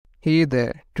Hey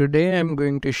there, today I'm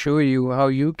going to show you how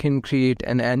you can create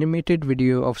an animated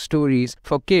video of stories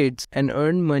for kids and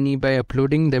earn money by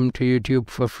uploading them to YouTube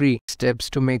for free. Steps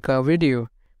to make our video.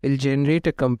 We'll generate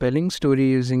a compelling story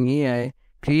using AI,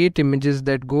 create images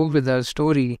that go with our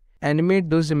story, animate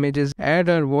those images, add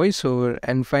our voiceover,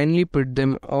 and finally put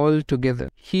them all together.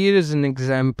 Here is an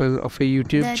example of a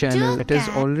YouTube channel that is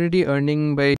already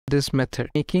earning by this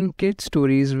method, making kid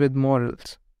stories with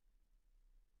morals.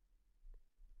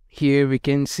 Here we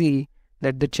can see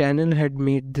that the channel had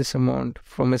made this amount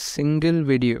from a single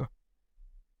video.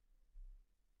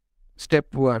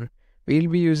 Step 1. We'll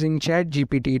be using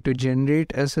ChatGPT to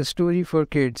generate us a story for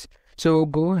kids, so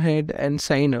go ahead and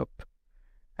sign up.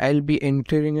 I'll be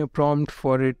entering a prompt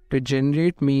for it to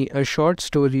generate me a short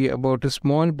story about a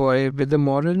small boy with a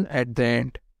moral at the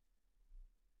end.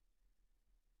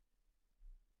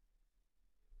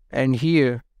 And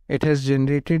here it has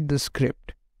generated the script.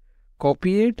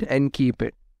 Copy it and keep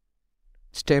it.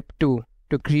 Step 2.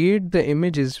 To create the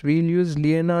images, we'll use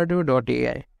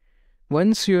Leonardo.ai.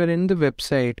 Once you are in the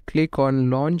website, click on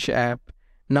Launch App.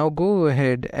 Now go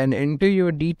ahead and enter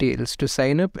your details to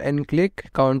sign up and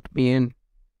click Count Me In.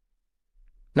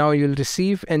 Now you'll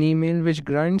receive an email which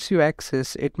grants you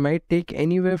access. It might take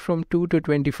anywhere from 2 to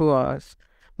 24 hours.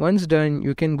 Once done,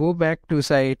 you can go back to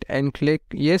site and click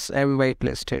Yes, I'm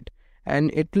whitelisted, and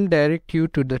it will direct you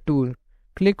to the tool.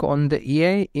 Click on the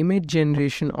AI image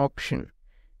generation option.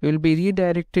 You will be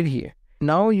redirected here.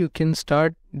 Now you can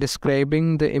start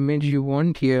describing the image you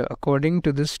want here according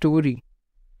to the story.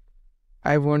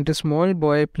 I want a small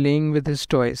boy playing with his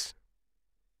toys,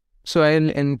 so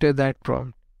I'll enter that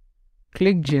prompt.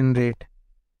 Click Generate.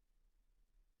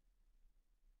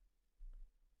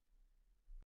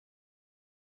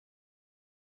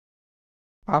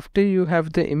 After you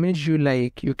have the image you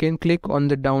like, you can click on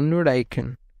the download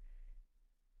icon.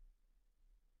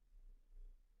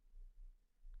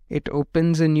 It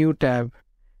opens a new tab.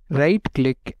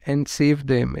 Right-click and save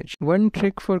the image. One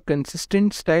trick for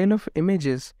consistent style of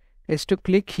images is to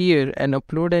click here and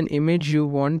upload an image you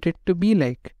want it to be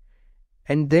like,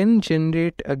 and then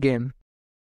generate again.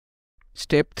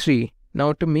 Step 3.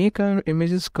 Now to make our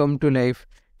images come to life,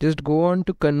 just go on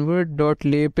to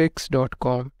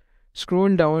convert.laypix.com,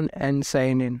 scroll down and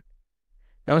sign in.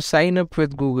 Now sign up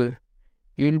with Google.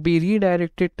 You will be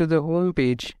redirected to the home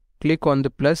page. Click on the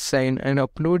plus sign and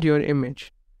upload your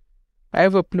image. I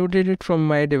have uploaded it from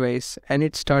my device and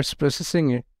it starts processing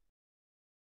it.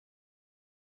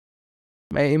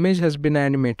 My image has been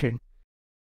animated.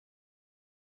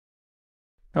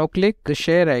 Now click the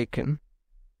share icon.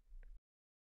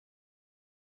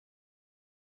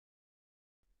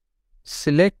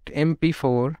 Select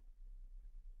MP4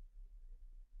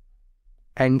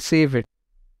 and save it.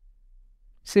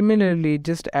 Similarly,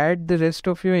 just add the rest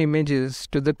of your images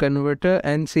to the converter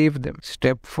and save them.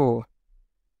 Step 4.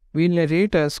 We'll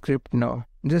narrate our script now.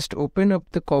 Just open up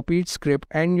the copied script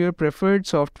and your preferred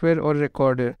software or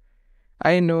recorder.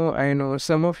 I know,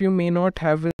 some of you may not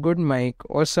have a good mic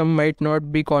or some might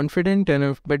not be confident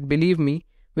enough, but believe me,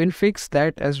 we'll fix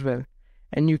that as well.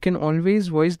 And you can always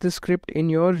voice the script in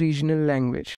your regional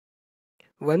language.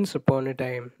 Once upon a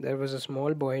time, there was a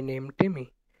small boy named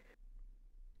Timmy.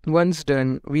 Once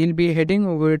done, we'll be heading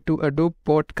over to Adobe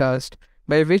Podcast,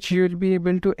 by which you'll be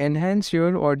able to enhance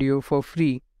your audio for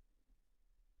free.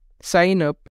 Sign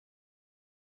up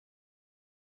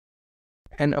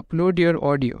and upload your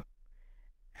audio,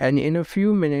 and in a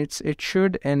few minutes it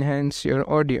should enhance your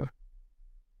audio.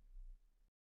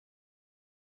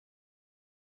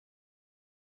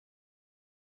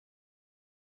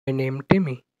 I named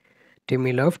Timmy.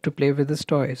 Timmy loved to play with his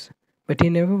toys, but he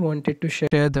never wanted to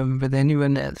share them with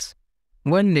anyone else.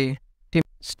 One day,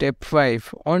 Step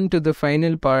 5. On to the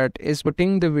final part is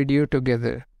putting the video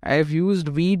together. I have used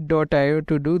Veed.io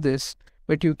to do this,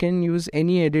 but you can use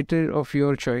any editor of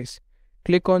your choice.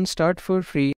 Click on Start for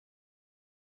free.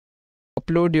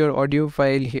 Upload your audio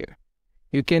file here.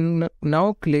 You can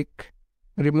now click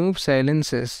Remove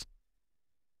Silences,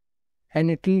 and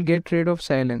it will get rid of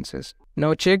silences.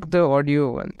 Now check the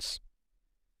audio once.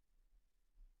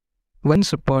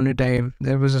 Once upon a time,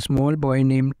 there was a small boy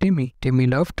named Timmy. Timmy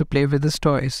loved to play with his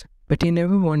toys, but he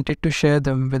never wanted to share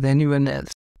them with anyone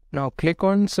else. Now click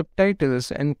on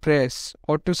Subtitles and press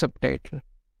Auto Subtitle.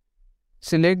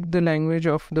 Select the language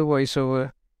of the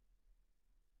voiceover.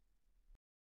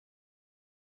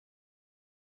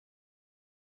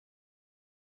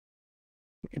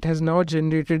 It has now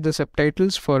generated the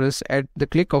subtitles for us at the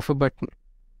click of a button.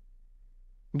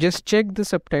 Just check the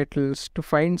subtitles to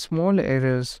find small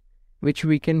errors which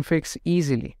we can fix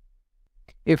easily.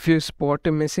 If you spot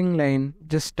a missing line,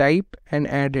 just type and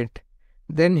add it.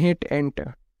 Then hit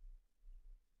enter.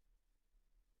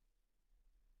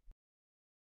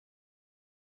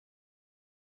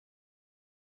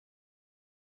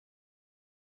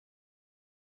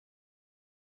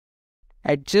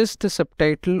 Adjust the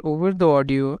subtitle over the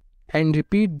audio and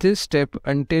repeat this step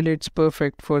until it's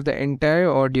perfect for the entire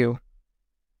audio.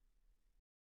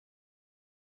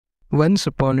 Once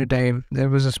upon a time, there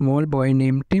was a small boy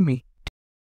named Timmy.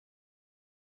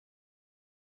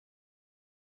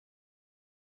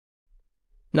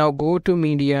 Now go to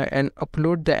media and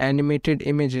upload the animated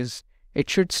images. It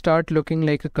should start looking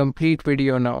like a complete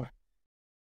video now.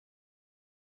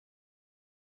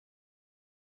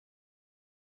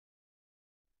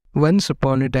 Once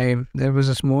upon a time, there was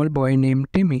a small boy named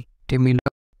Timmy.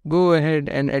 Go ahead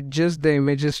and adjust the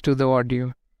images to the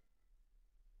audio.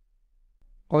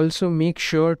 Also make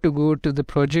sure to go to the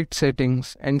project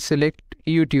settings and select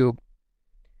YouTube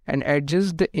and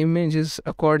adjust the images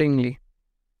accordingly.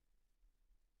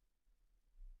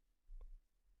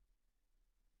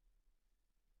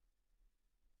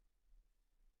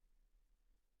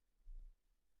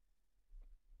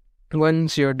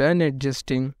 Once you're done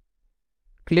adjusting,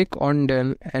 click on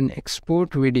Done and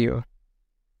export video.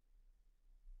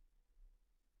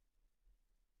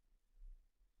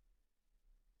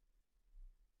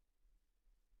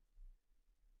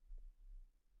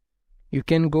 You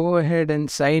can go ahead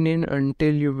and sign in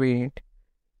until you wait.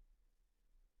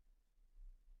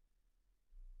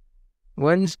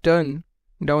 Once done,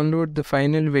 download the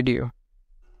final video.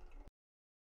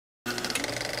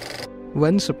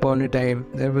 Once upon a time,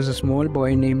 there was a small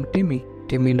boy named Timmy.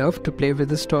 Timmy loved to play with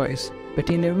his toys, but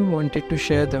he never wanted to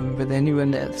share them with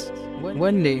anyone else.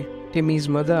 One day, Timmy's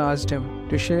mother asked him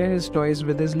to share his toys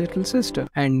with his little sister.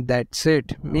 And that's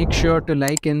it. Make sure to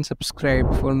like and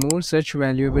subscribe for more such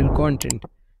valuable content.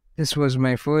 This was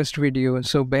my first video,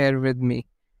 so bear with me.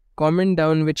 Comment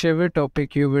down whichever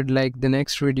topic you would like the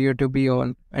next video to be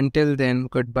on. Until then,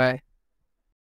 goodbye.